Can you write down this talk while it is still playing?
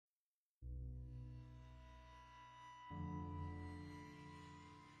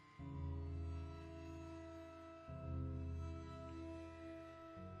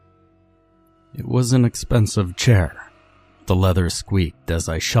It was an expensive chair. The leather squeaked as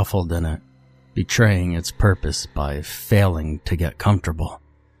I shuffled in it, betraying its purpose by failing to get comfortable.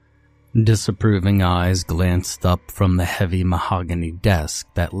 Disapproving eyes glanced up from the heavy mahogany desk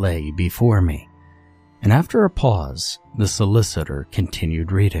that lay before me, and after a pause, the solicitor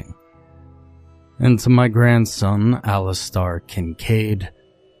continued reading. And to my grandson, Alistair Kincaid,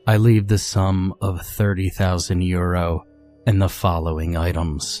 I leave the sum of 30,000 euro and the following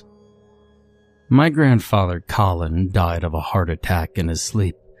items. My grandfather Colin died of a heart attack in his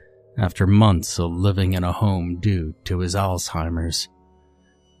sleep after months of living in a home due to his Alzheimer's.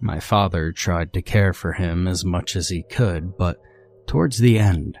 My father tried to care for him as much as he could, but towards the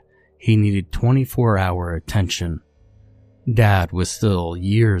end, he needed 24-hour attention. Dad was still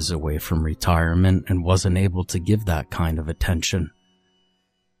years away from retirement and wasn't able to give that kind of attention.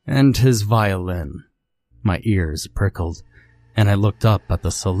 And his violin. My ears prickled, and I looked up at the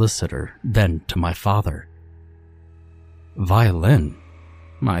solicitor, then to my father. Violin?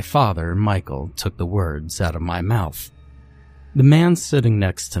 My father, Michael, took the words out of my mouth. The man sitting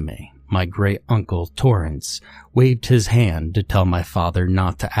next to me, my great-uncle Torrance, waved his hand to tell my father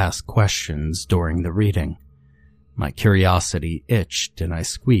not to ask questions during the reading. My curiosity itched and I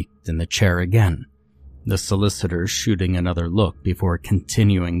squeaked in the chair again, the solicitor shooting another look before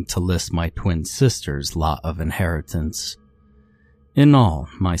continuing to list my twin sister's lot of inheritance. In all,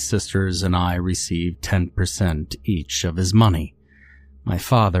 my sisters and I received 10% each of his money, my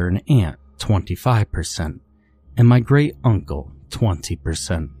father and aunt 25%, and my great-uncle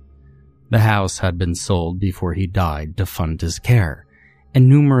 20%. The house had been sold before he died to fund his care, and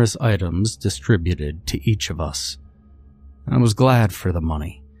numerous items distributed to each of us. I was glad for the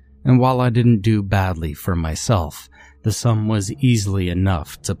money, and while I didn't do badly for myself, the sum was easily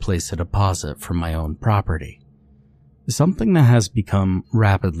enough to place a deposit for my own property. Something that has become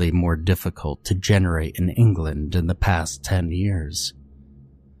rapidly more difficult to generate in England in the past 10 years.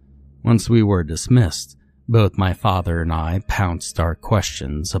 Once we were dismissed, both my father and I pounced our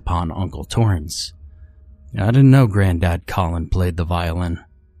questions upon Uncle Torrance. I didn't know Granddad Colin played the violin.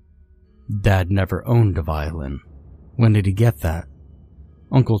 Dad never owned a violin. When did he get that?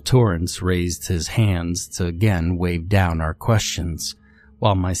 Uncle Torrance raised his hands to again wave down our questions,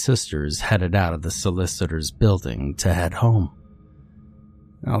 while my sisters headed out of the solicitor's building to head home.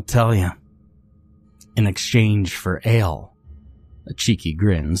 I'll tell you. In exchange for ale. A cheeky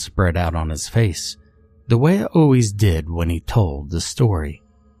grin spread out on his face, the way it always did when he told the story.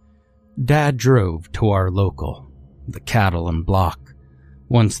 Dad drove to our local, the Cattle and Block.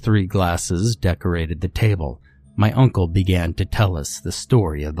 Once 3 glasses decorated the table, my uncle began to tell us the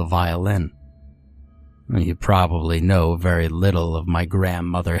story of the violin. You probably know very little of my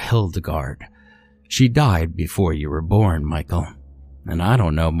grandmother Hildegard. She died before you were born, Michael. And I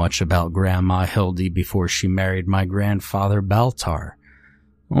don't know much about Grandma Hildy before she married my grandfather Baltar.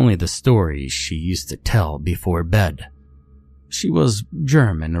 Only the stories she used to tell before bed. She was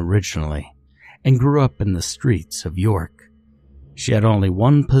German originally, and grew up in the streets of York. She had only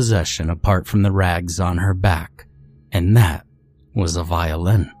one possession apart from the rags on her back, and that was a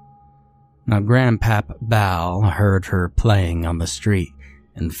violin. Now Grandpap Bal heard her playing on the street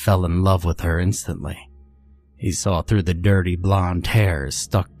and fell in love with her instantly. He saw through the dirty blonde hair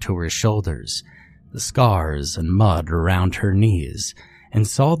stuck to her shoulders, the scars and mud around her knees, and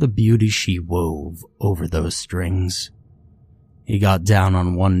saw the beauty she wove over those strings. He got down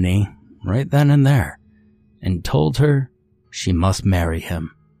on one knee, right then and there, and told her she must marry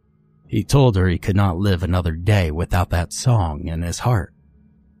him. He told her he could not live another day without that song in his heart.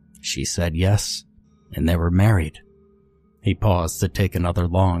 She said yes, and they were married. He paused to take another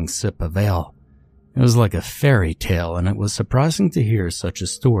long sip of ale. It was like a fairy tale, and it was surprising to hear such a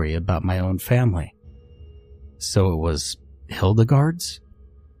story about my own family. So it was Hildegard's?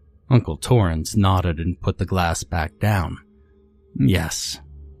 Uncle Torrance nodded and put the glass back down. Yes.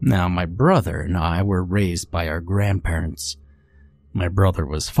 Now, my brother and I were raised by our grandparents. My brother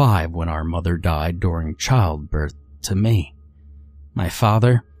was 5 when our mother died during childbirth to me. My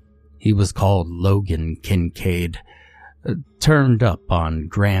father, he was called Logan Kincaid, turned up on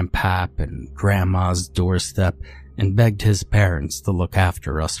Grandpap and Grandma's doorstep and begged his parents to look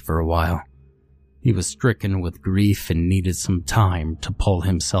after us for a while. He was stricken with grief and needed some time to pull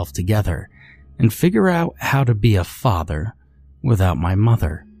himself together and figure out how to be a father without my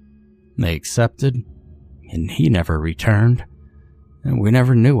mother. They accepted, and he never returned, and we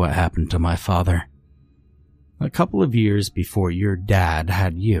never knew what happened to my father. A couple of years before your dad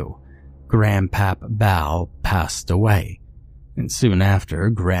had you, Grandpap Bal passed away, and soon after,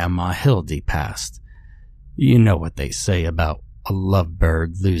 Grandma Hildy passed. You know what they say about a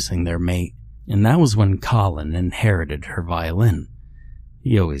lovebird losing their mate. And that was when Colin inherited her violin.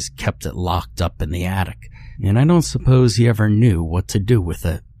 He always kept it locked up in the attic, and I don't suppose he ever knew what to do with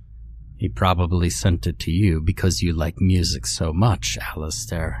it. He probably sent it to you because you like music so much,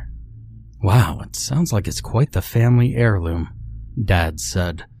 Alistair. Wow, it sounds like it's quite the family heirloom, Dad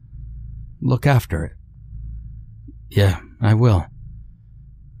said. Look after it. Yeah, I will.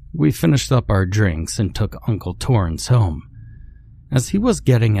 We finished up our drinks and took Uncle Torrance home. As he was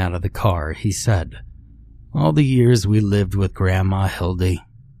getting out of the car, he said, all the years we lived with Grandma Hildy,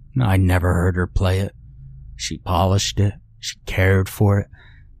 I never heard her play it. She polished it, she cared for it,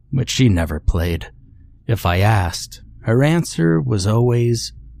 but she never played. If I asked, her answer was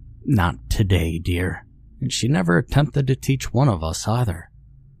always, not today, dear. And she never attempted to teach one of us either.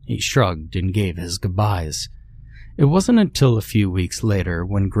 He shrugged and gave his goodbyes. It wasn't until a few weeks later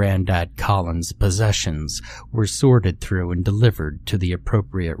when Granddad Colin's possessions were sorted through and delivered to the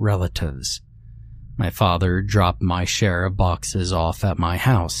appropriate relatives. My father dropped my share of boxes off at my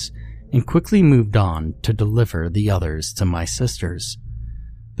house and quickly moved on to deliver the others to my sisters.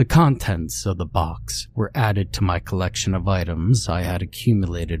 The contents of the box were added to my collection of items I had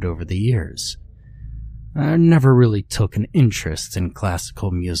accumulated over the years. I never really took an interest in classical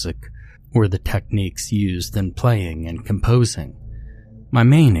music or the techniques used in playing and composing. My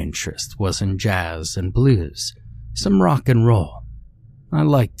main interest was in jazz and blues, some rock and roll. I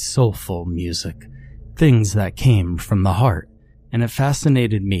liked soulful music, things that came from the heart, and it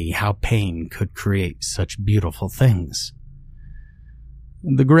fascinated me how pain could create such beautiful things.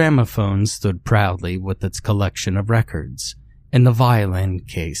 The gramophone stood proudly with its collection of records, and the violin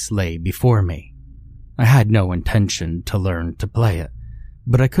case lay before me. I had no intention to learn to play it,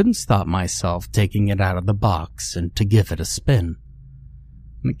 but I couldn't stop myself taking it out of the box and to give it a spin.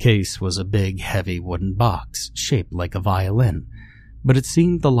 The case was a big, heavy wooden box, shaped like a violin, but it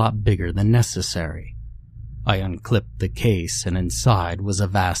seemed a lot bigger than necessary. I unclipped the case, and inside was a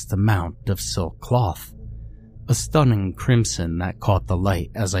vast amount of silk cloth, a stunning crimson that caught the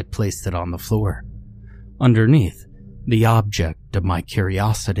light as I placed it on the floor. Underneath, the object of my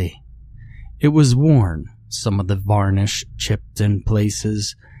curiosity. It was worn, some of the varnish chipped in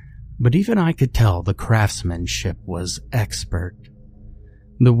places, but even I could tell the craftsmanship was expert.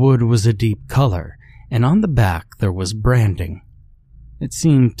 The wood was a deep color, and on the back there was branding. It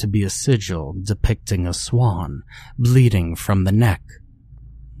seemed to be a sigil depicting a swan bleeding from the neck.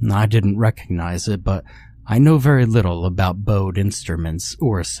 I didn't recognize it, but I know very little about bowed instruments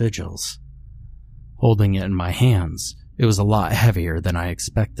or sigils. Holding it in my hands, it was a lot heavier than I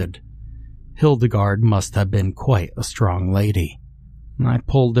expected. Hildegard must have been quite a strong lady. I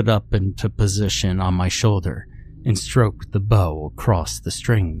pulled it up into position on my shoulder and stroked the bow across the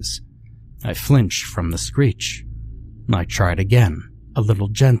strings. I flinched from the screech. I tried again, a little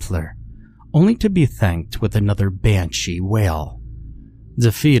gentler, only to be thanked with another banshee wail.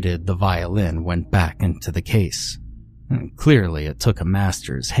 Defeated, the violin went back into the case. Clearly, it took a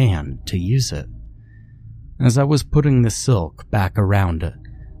master's hand to use it. As I was putting the silk back around it,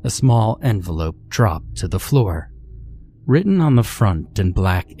 a small envelope dropped to the floor. Written on the front in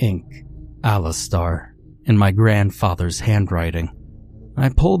black ink, Alistair, in my grandfather's handwriting. I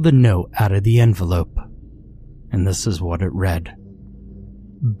pulled the note out of the envelope, and this is what it read.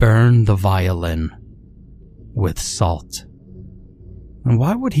 Burn the violin with salt. And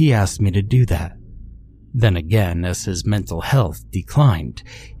why would he ask me to do that? Then again, as his mental health declined,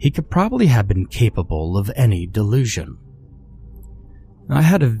 he could probably have been capable of any delusion. I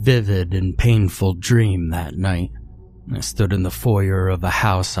had a vivid and painful dream that night. I stood in the foyer of a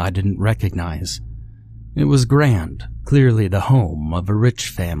house I didn't recognize. It was grand, clearly the home of a rich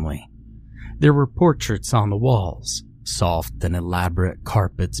family. There were portraits on the walls, soft and elaborate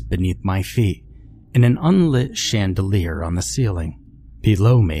carpets beneath my feet, and an unlit chandelier on the ceiling.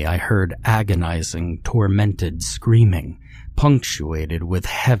 Below me, I heard agonizing, tormented screaming, punctuated with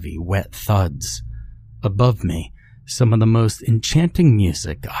heavy, wet thuds. Above me, some of the most enchanting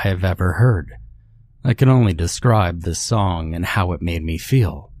music I have ever heard. I can only describe this song and how it made me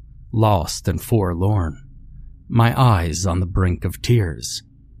feel, lost and forlorn. My eyes on the brink of tears.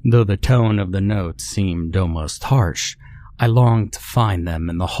 Though the tone of the notes seemed almost harsh, I longed to find them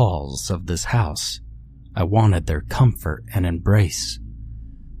in the halls of this house. I wanted their comfort and embrace.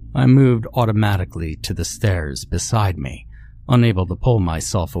 I moved automatically to the stairs beside me, unable to pull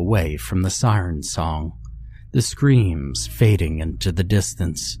myself away from the siren song. The screams fading into the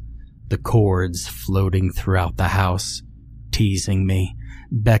distance, the chords floating throughout the house, teasing me,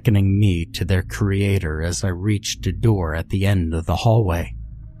 beckoning me to their creator as I reached a door at the end of the hallway.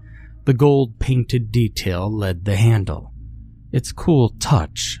 The gold-painted detail led the handle. Its cool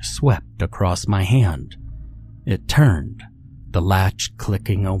touch swept across my hand. It turned, the latch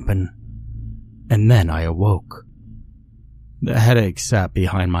clicking open, and then I awoke. The headache sat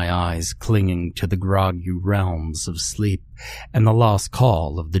behind my eyes, clinging to the groggy realms of sleep and the lost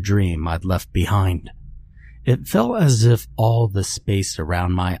call of the dream I'd left behind. It felt as if all the space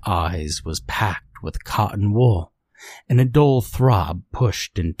around my eyes was packed with cotton wool, and a dull throb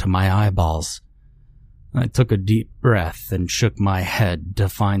pushed into my eyeballs. I took a deep breath and shook my head to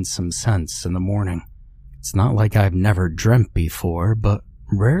find some sense in the morning. It's not like I've never dreamt before, but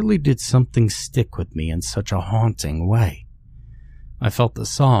rarely did something stick with me in such a haunting way. I felt the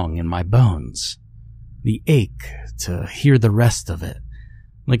song in my bones, the ache to hear the rest of it,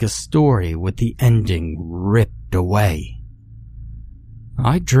 like a story with the ending ripped away.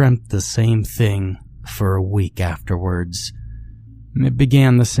 I dreamt the same thing for a week afterwards. It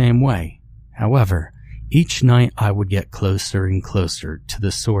began the same way. However, each night I would get closer and closer to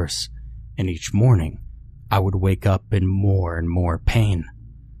the source, and each morning I would wake up in more and more pain.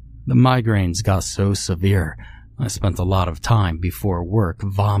 The migraines got so severe, I spent a lot of time before work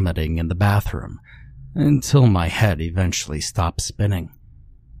vomiting in the bathroom, until my head eventually stopped spinning.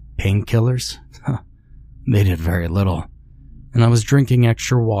 Painkillers? They did very little, and I was drinking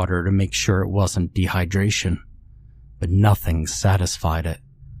extra water to make sure it wasn't dehydration, but nothing satisfied it.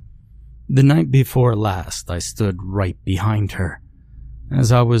 The night before last, I stood right behind her.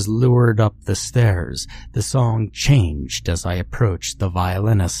 As I was lured up the stairs, the song changed as I approached the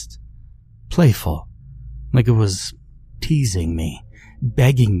violinist. Playful, like it was teasing me,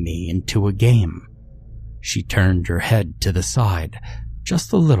 begging me into a game. She turned her head to the side,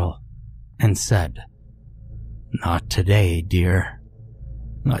 just a little, and said, "Not today, dear."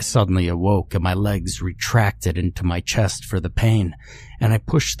 I suddenly awoke and my legs retracted into my chest for the pain, and I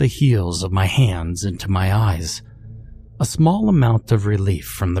pushed the heels of my hands into my eyes. A small amount of relief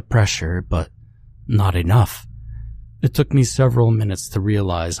from the pressure, but not enough. It took me several minutes to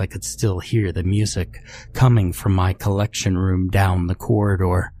realize I could still hear the music coming from my collection room down the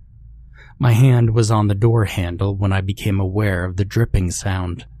corridor. My hand was on the door handle when I became aware of the dripping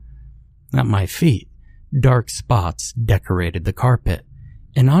sound. At my feet, dark spots decorated the carpet,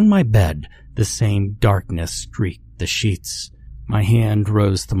 and on my bed, the same darkness streaked the sheets. My hand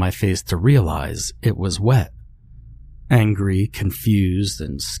rose to my face to realize it was wet. Angry, confused,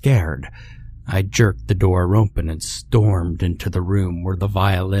 and scared, I jerked the door open and stormed into the room where the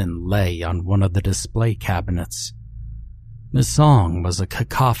violin lay on one of the display cabinets. The song was a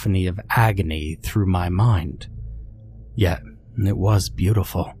cacophony of agony through my mind, yet it was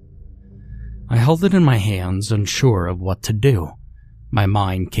beautiful. I held it in my hands, unsure of what to do. My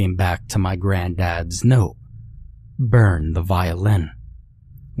mind came back to my granddad's note. Burn the violin.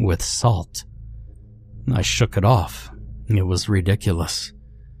 With salt. I shook it off. It was ridiculous.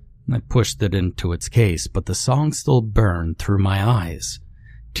 I pushed it into its case, but the song still burned through my eyes.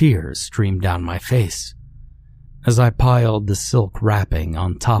 Tears streamed down my face. As I piled the silk wrapping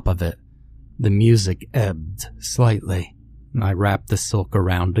on top of it, the music ebbed slightly. I wrapped the silk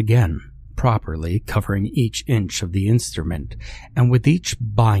around again, properly covering each inch of the instrument, and with each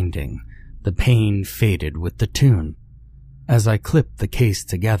binding, the pain faded with the tune. As I clipped the case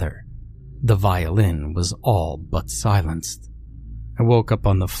together, the violin was all but silenced. I woke up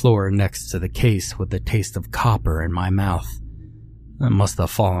on the floor next to the case with the taste of copper in my mouth. I must have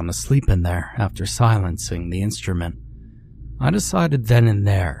fallen asleep in there after silencing the instrument. I decided then and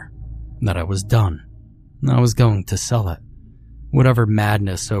there that I was done. I was going to sell it. Whatever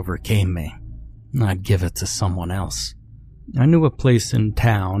madness overcame me, I'd give it to someone else. I knew a place in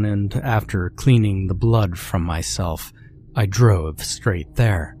town, and after cleaning the blood from myself, I drove straight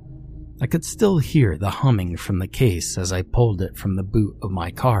there. I could still hear the humming from the case as I pulled it from the boot of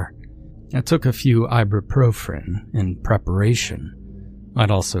my car. I took a few ibuprofen in preparation.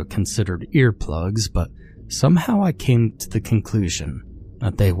 I'd also considered earplugs, but somehow I came to the conclusion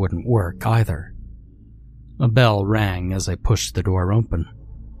that they wouldn't work either. A bell rang as I pushed the door open.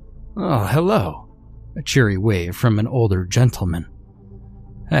 "Oh, hello," a cheery wave from an older gentleman.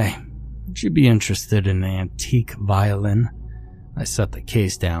 "Hey, would you be interested in an antique violin?" I set the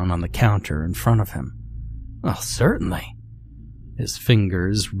case down on the counter in front of him. "Oh, certainly." His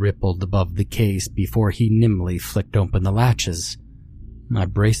fingers rippled above the case before he nimbly flicked open the latches. I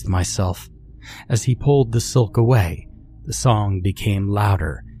braced myself. As he pulled the silk away, the song became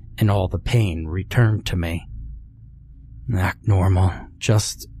louder and all the pain returned to me. "Act normal.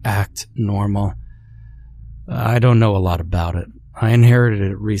 Just act normal. I don't know a lot about it. I inherited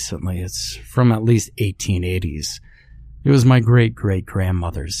it recently. It's from at least 1880s. It was my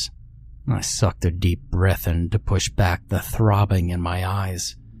great-great-grandmother's. I sucked a deep breath in to push back the throbbing in my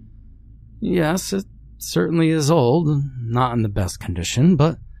eyes. Yes, it certainly is old, not in the best condition,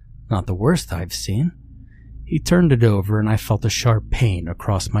 but not the worst I've seen. He turned it over and I felt a sharp pain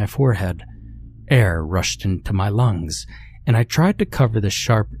across my forehead. Air rushed into my lungs, and I tried to cover the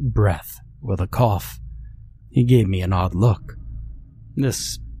sharp breath with a cough. He gave me an odd look.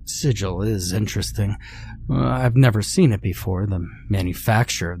 This sigil is interesting. I've never seen it before. The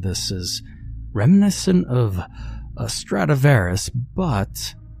manufacture of this is reminiscent of a Stradivarius,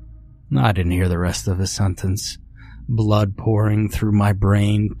 but I didn't hear the rest of his sentence. Blood pouring through my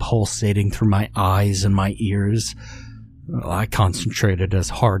brain, pulsating through my eyes and my ears. I concentrated as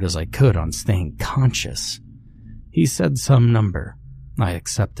hard as I could on staying conscious. He said some number. I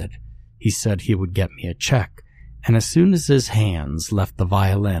accepted. He said he would get me a check, and as soon as his hands left the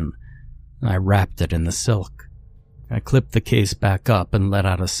violin, I wrapped it in the silk. I clipped the case back up and let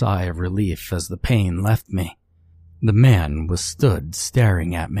out a sigh of relief as the pain left me. The man was stood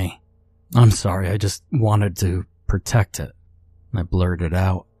staring at me. I'm sorry, I just wanted to protect it. I blurted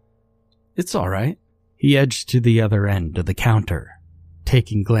out. It's all right. He edged to the other end of the counter,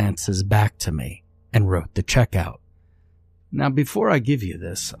 taking glances back to me, and wrote the check out. Now, before I give you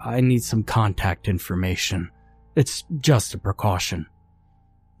this, I need some contact information. It's just a precaution.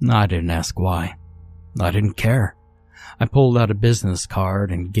 I didn't ask why. I didn't care. I pulled out a business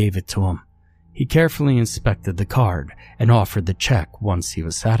card and gave it to him. He carefully inspected the card and offered the check once he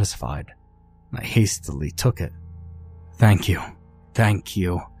was satisfied. I hastily took it. Thank you. Thank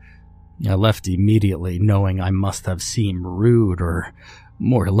you. I left immediately, knowing I must have seemed rude or,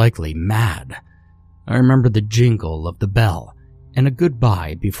 more likely, mad. I remember the jingle of the bell and a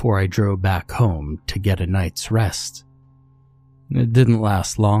goodbye before I drove back home to get a night's rest. It didn't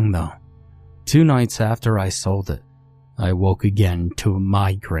last long, though. 2 nights after I sold it, I woke again to a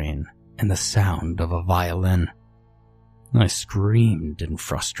migraine and the sound of a violin. I screamed in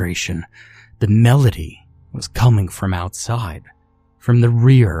frustration. The melody was coming from outside, from the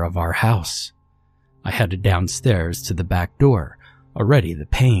rear of our house. I headed downstairs to the back door. Already the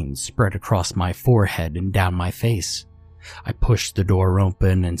pain spread across my forehead and down my face. I pushed the door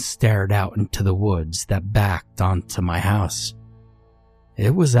open and stared out into the woods that backed onto my house.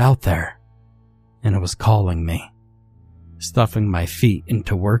 It was out there, and it was calling me. Stuffing my feet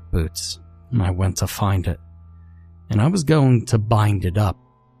into work boots, I went to find it, and I was going to bind it up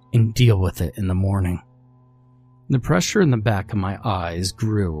and deal with it in the morning. The pressure in the back of my eyes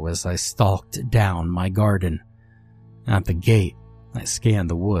grew as I stalked down my garden. At the gate, I scanned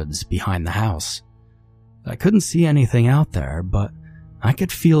the woods behind the house. I couldn't see anything out there, but I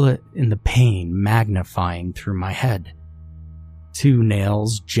could feel it in the pain magnifying through my head. 2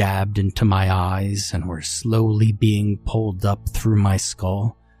 nails jabbed into my eyes and were slowly being pulled up through my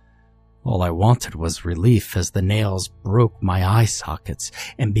skull. All I wanted was relief as the nails broke my eye sockets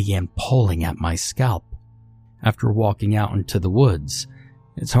and began pulling at my scalp. After walking out into the woods,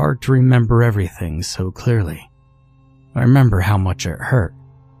 it's hard to remember everything so clearly. I remember how much it hurt,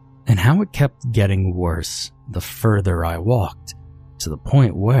 and how it kept getting worse the further I walked, to the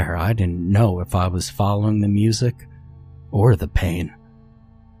point where I didn't know if I was following the music or the pain.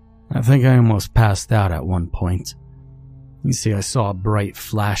 I think I almost passed out at one point. You see, I saw bright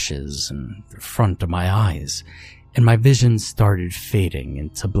flashes in the front of my eyes, and my vision started fading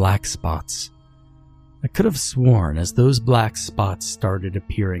into black spots. I could have sworn as those black spots started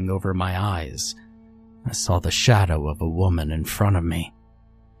appearing over my eyes, I saw the shadow of a woman in front of me.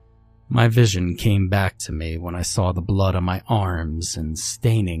 My vision came back to me when I saw the blood on my arms and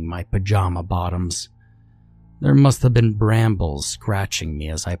staining my pajama bottoms. There must have been brambles scratching me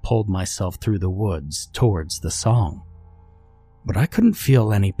as I pulled myself through the woods towards the song. But I couldn't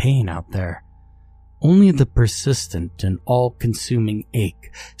feel any pain out there, only the persistent and all-consuming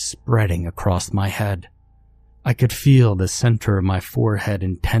ache spreading across my head. I could feel the center of my forehead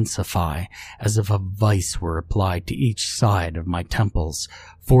intensify as if a vice were applied to each side of my temples,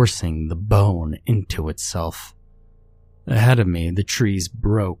 forcing the bone into itself. Ahead of me, the trees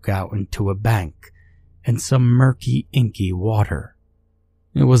broke out into a bank and some murky, inky water.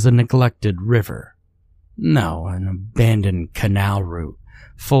 It was a neglected river. No, an abandoned canal route,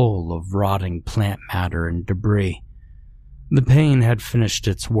 full of rotting plant matter and debris. The pain had finished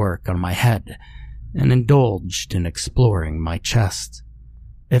its work on my head and indulged in exploring my chest.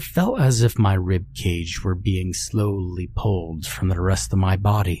 It felt as if my rib cage were being slowly pulled from the rest of my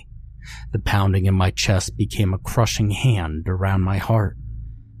body. The pounding in my chest became a crushing hand around my heart.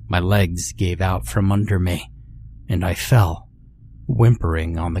 My legs gave out from under me, and I fell,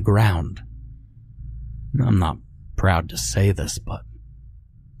 whimpering on the ground. I'm not proud to say this, but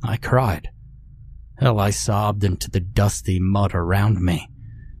I cried. Hell, I sobbed into the dusty mud around me,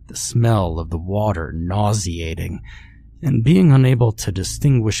 the smell of the water nauseating, and being unable to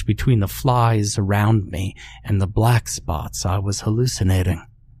distinguish between the flies around me and the black spots, I was hallucinating.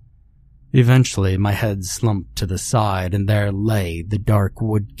 Eventually, my head slumped to the side, and there lay the dark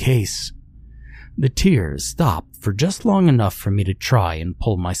wood case. The tears stopped for just long enough for me to try and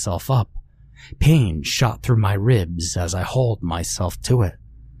pull myself up. Pain shot through my ribs as I hauled myself to it.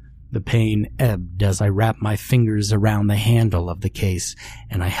 The pain ebbed as I wrapped my fingers around the handle of the case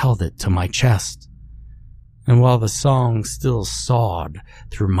and I held it to my chest. And while the song still sawed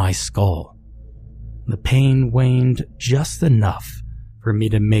through my skull, the pain waned just enough for me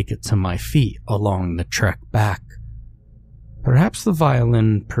to make it to my feet along the trek back. Perhaps the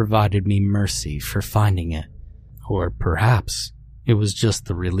violin provided me mercy for finding it, or perhaps it was just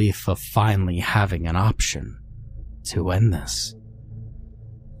the relief of finally having an option to end this.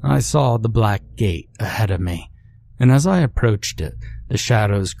 I saw the black gate ahead of me, and as I approached it, the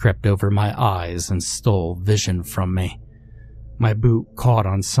shadows crept over my eyes and stole vision from me. My boot caught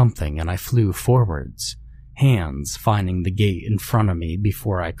on something and I flew forwards, hands finding the gate in front of me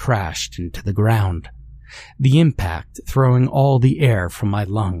before I crashed into the ground. The impact throwing all the air from my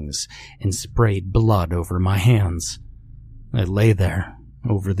lungs and sprayed blood over my hands. I lay there,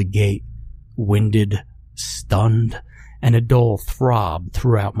 over the gate, winded, stunned, and a dull throb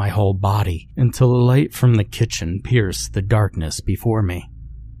throughout my whole body until a light from the kitchen pierced the darkness before me.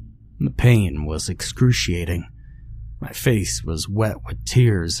 The pain was excruciating. My face was wet with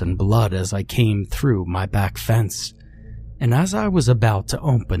tears and blood as I came through my back fence, and as I was about to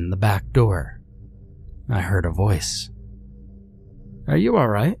open the back door, I heard a voice. "Are you all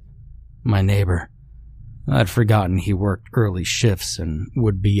right?" My neighbor. I'd forgotten he worked early shifts and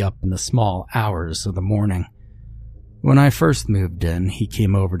would be up in the small hours of the morning. When I first moved in, he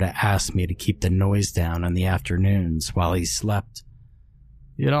came over to ask me to keep the noise down in the afternoons while he slept.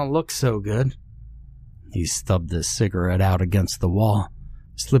 "You don't look so good." He stubbed his cigarette out against the wall,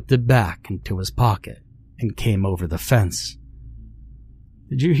 slipped it back into his pocket, and came over the fence.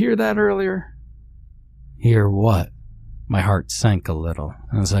 "Did you hear that earlier?" "Hear what?" My heart sank a little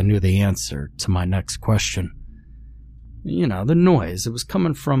as I knew the answer to my next question. "You know, the noise. It was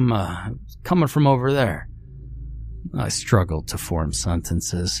coming from over there." I struggled to form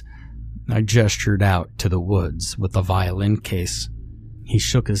sentences. I gestured out to the woods with the violin case. He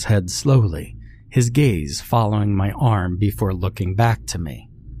shook his head slowly, his gaze following my arm before looking back to me.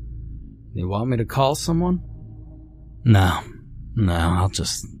 "You want me to call someone?" No, I'll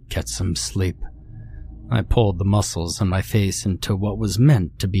just get some sleep." I pulled the muscles in my face into what was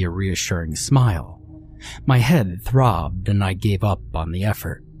meant to be a reassuring smile. My head throbbed and I gave up on the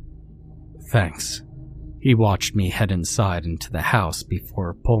effort. "Thanks." He watched me head inside into the house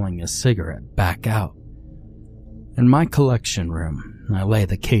before pulling a cigarette back out. In my collection room, I lay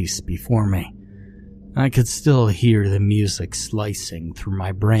the case before me. I could still hear the music slicing through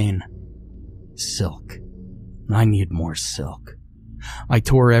my brain. Silk. I need more silk. I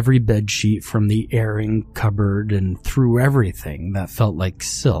tore every bedsheet from the airing cupboard and threw everything that felt like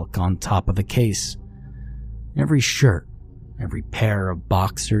silk on top of the case. Every shirt, every pair of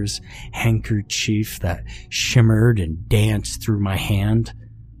boxers, handkerchief that shimmered and danced through my hand,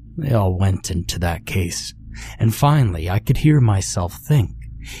 they all went into that case. And finally, I could hear myself think,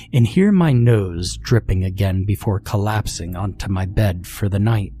 and hear my nose dripping again before collapsing onto my bed for the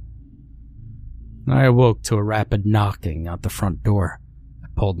night. I awoke to a rapid knocking at the front door. I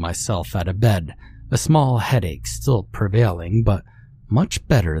pulled myself out of bed, a small headache still prevailing, but much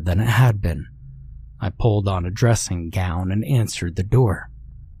better than it had been. I pulled on a dressing gown and answered the door.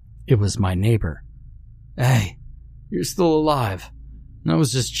 It was my neighbor. "Hey, you're still alive. I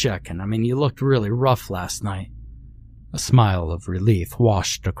was just checking. You looked really rough last night." A smile of relief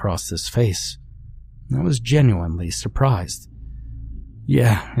washed across his face. I was genuinely surprised.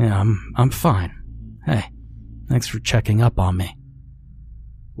 Yeah, I'm fine. Hey, thanks for checking up on me."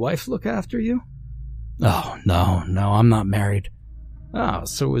 "Wife look after you?" "Oh, no, I'm not married." "Oh,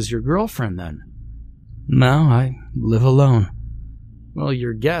 so was your girlfriend then?" "No, I live alone." "Well,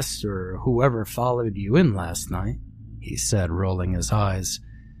 your guest or whoever followed you in last night," he said, rolling his eyes.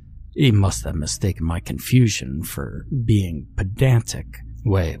 He must have mistaken my confusion for being pedantic.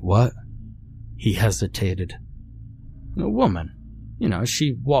 "Wait, what?" He hesitated. "A woman.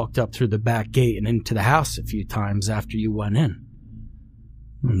 She walked up through the back gate and into the house a few times after you went in."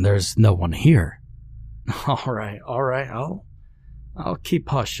 "There's no one here." All right, I'll keep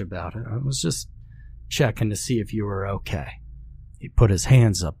hush about it. I was just checking to see if you were okay." He put his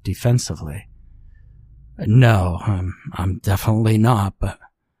hands up defensively. "No, I'm definitely not, but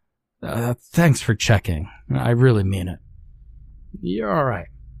Thanks for checking. I really mean it. You're alright.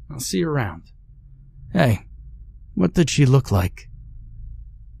 I'll see you around. Hey, what did she look like?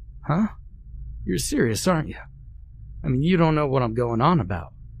 Huh? You're serious, aren't you? I mean, you don't know what I'm going on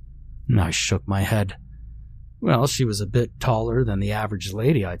about. I shook my head. Well, she was a bit taller than the average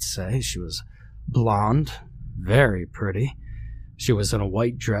lady, I'd say. She was blonde, very pretty. She was in a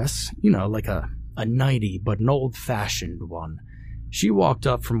white dress, like a nightie, but an old-fashioned one. She walked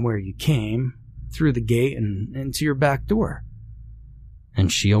up from where you came, through the gate, and into your back door.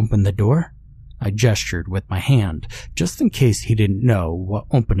 And she opened the door? I gestured with my hand, just in case he didn't know what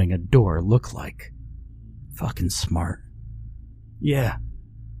opening a door looked like. Fucking smart. Yeah.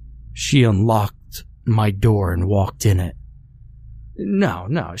 She unlocked my door and walked in it. No,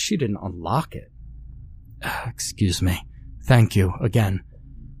 she didn't unlock it. Excuse me. Thank you, again.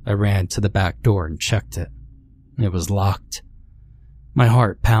 I ran to the back door and checked it. It was locked. My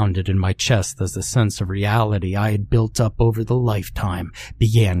heart pounded in my chest as the sense of reality I had built up over the lifetime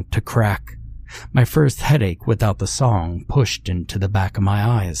began to crack. My first headache without the song pushed into the back of my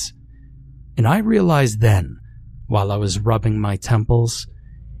eyes. And I realized then, while I was rubbing my temples,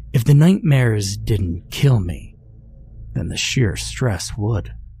 if the nightmares didn't kill me, then the sheer stress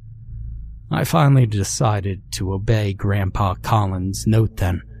would. I finally decided to obey Grandpa Collins' note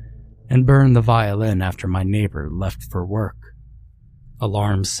then, and burn the violin after my neighbor left for work.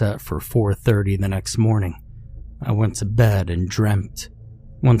 Alarm set for 4:30 the next morning. I went to bed and dreamt.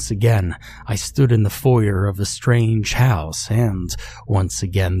 Once again, I stood in the foyer of a strange house, and once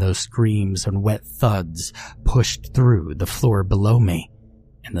again those screams and wet thuds pushed through the floor below me,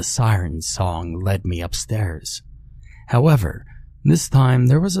 and the siren song led me upstairs. However, this time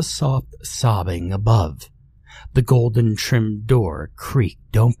there was a soft sobbing above. The golden-trimmed door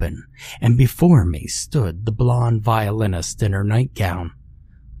creaked open, and before me stood the blonde violinist in her nightgown,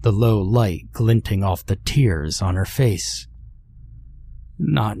 the low light glinting off the tears on her face.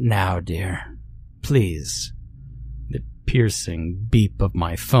 Not now, dear. Please. The piercing beep of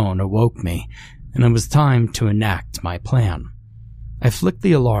my phone awoke me, and it was time to enact my plan. I flicked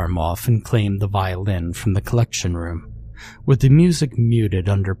the alarm off and claimed the violin from the collection room. With the music muted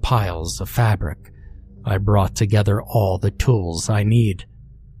under piles of fabric, I brought together all the tools I need.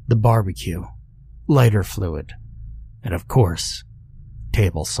 The barbecue, lighter fluid, and of course,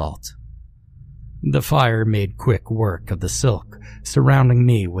 table salt. The fire made quick work of the silk, surrounding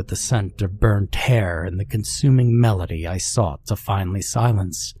me with the scent of burnt hair and the consuming melody I sought to finally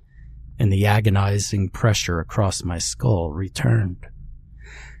silence, and the agonizing pressure across my skull returned.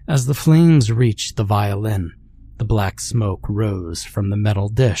 As the flames reached the violin, the black smoke rose from the metal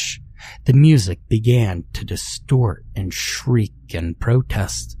dish. The music began to distort and shriek in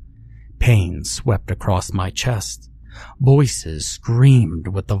protest. Pain swept across my chest. Voices screamed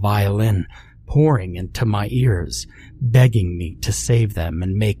with the violin, pouring into my ears, begging me to save them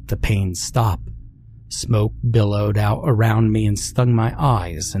and make the pain stop. Smoke billowed out around me and stung my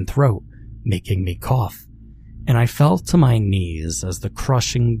eyes and throat, making me cough, and I fell to my knees as the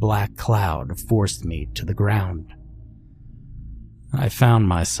crushing black cloud forced me to the ground. I found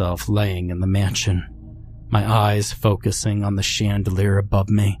myself laying in the mansion, my eyes focusing on the chandelier above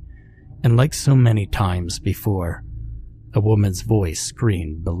me, and like so many times before, a woman's voice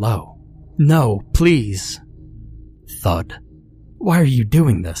screamed below. No, please. Thud. Why are you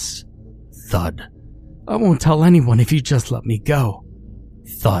doing this? Thud. I won't tell anyone if you just let me go.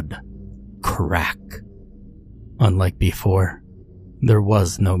 Thud. Crack. Unlike before, there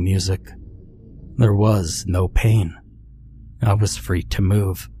was no music. There was no pain. I was free to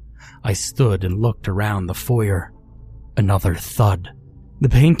move. I stood and looked around the foyer. Another thud. The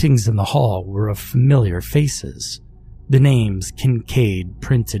paintings in the hall were of familiar faces. The names Kincaid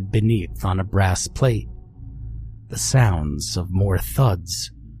printed beneath on a brass plate. The sounds of more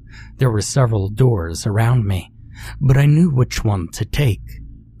thuds. There were several doors around me, but I knew which one to take.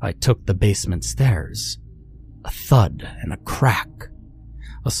 I took the basement stairs. A thud and a crack.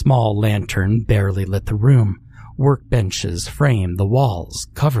 A small lantern barely lit the room. Workbenches framed the walls,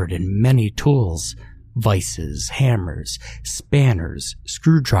 covered in many tools. Vices, hammers, spanners,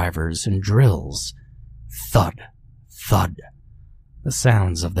 screwdrivers, and drills. Thud. Thud. The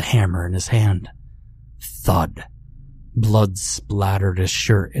sounds of the hammer in his hand. Thud. Blood splattered his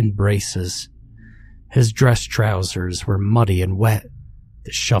shirt and braces. His dress trousers were muddy and wet.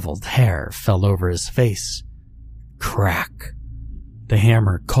 The shoveled hair fell over his face. Crack. The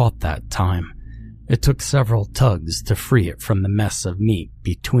hammer caught that time. It took several tugs to free it from the mess of meat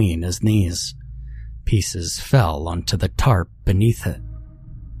between his knees. Pieces fell onto the tarp beneath it.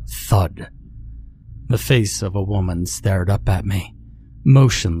 Thud. The face of a woman stared up at me.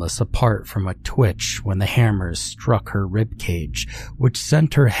 motionless apart from a twitch when the hammer struck her ribcage, which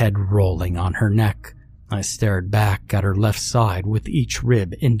sent her head rolling on her neck. I stared back at her left side with each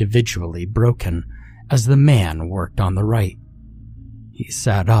rib individually broken as the man worked on the right. He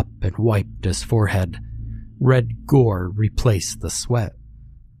sat up and wiped his forehead. Red gore replaced the sweat.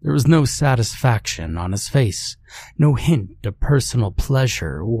 There was no satisfaction on his face, no hint of personal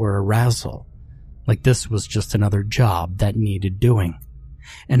pleasure or arousal, like this was just another job that needed doing.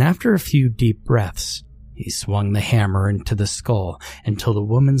 And after a few deep breaths, he swung the hammer into the skull until the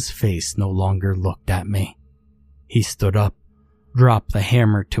woman's face no longer looked at me. He stood up, dropped the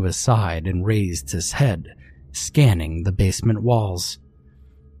hammer to his side, and raised his head, scanning the basement walls.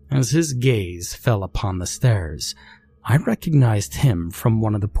 As his gaze fell upon the stairs, I recognized him from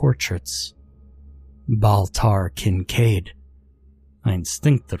one of the portraits. Baltar Kincaid. I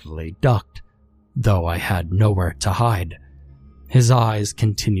instinctively ducked, though I had nowhere to hide. His eyes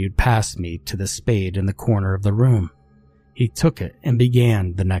continued past me to the spade in the corner of the room. He took it and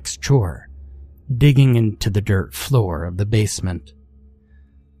began the next chore, digging into the dirt floor of the basement.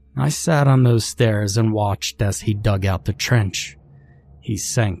 I sat on those stairs and watched as he dug out the trench. He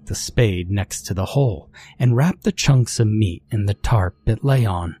sank the spade next to the hole and wrapped the chunks of meat in the tarp it lay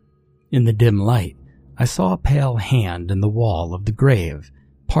on. In the dim light, I saw a pale hand in the wall of the grave,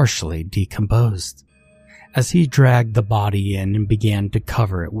 partially decomposed. As he dragged the body in and began to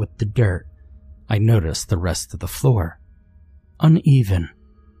cover it with the dirt, I noticed the rest of the floor. Uneven,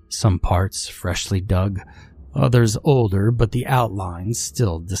 some parts freshly dug, others older but the outlines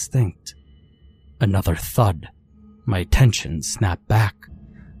still distinct. Another thud. My attention snapped back.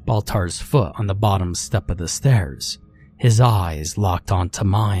 Baltar's foot on the bottom step of the stairs. His eyes locked onto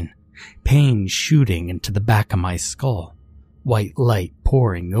mine, pain shooting into the back of my skull, white light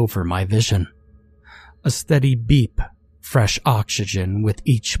pouring over my vision. A steady beep, fresh oxygen with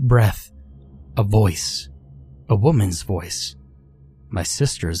each breath. A voice. A woman's voice. My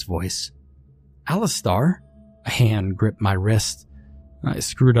sister's voice. Alistar? A hand gripped my wrist. I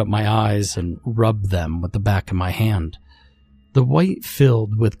screwed up my eyes and rubbed them with the back of my hand. The white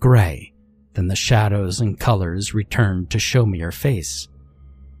filled with gray, then the shadows and colors returned to show me her face.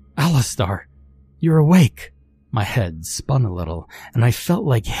 Alistar, you're awake. My head spun a little, and I felt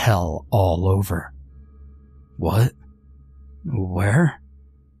like hell all over. What? Where?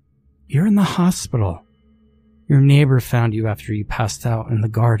 You're in the hospital. Your neighbor found you after you passed out in the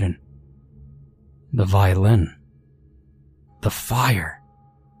garden. The violin. The fire.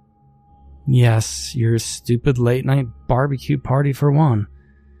 Yes, your stupid late-night barbecue party for one.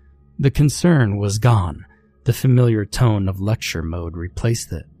 The concern was gone. The familiar tone of lecture mode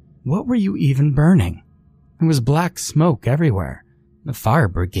replaced it. What were you even burning? There was black smoke everywhere. The fire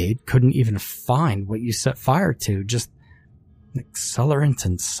brigade couldn't even find what you set fire to, just accelerant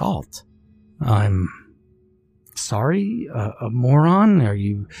and salt. I'm sorry? A moron? Are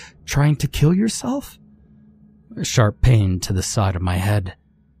you trying to kill yourself? A sharp pain to the side of my head.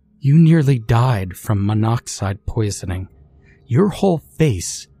 You nearly died from monoxide poisoning. Your whole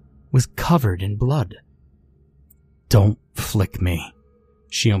face was covered in blood. Don't flick me.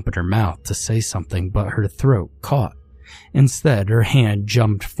 She opened her mouth to say something, but her throat caught. Instead, her hand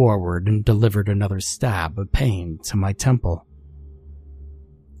jumped forward and delivered another stab of pain to my temple.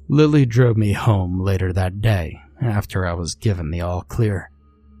 Lily drove me home later that day, after I was given the all clear.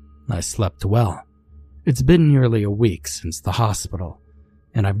 I slept well. It's been nearly a week since the hospital,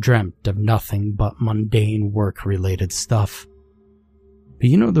 and I've dreamt of nothing but mundane work-related stuff. But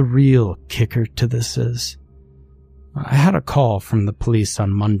you know the real kicker to this is? I had a call from the police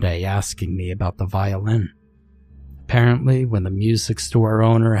on Monday asking me about the violin. Apparently, when the music store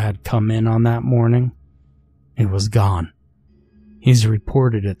owner had come in on that morning, it was gone. He's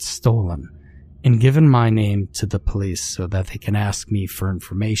reported it stolen and given my name to the police so that they can ask me for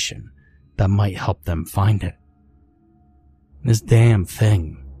information that might help them find it. This damn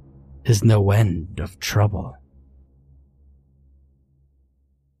thing is no end of trouble.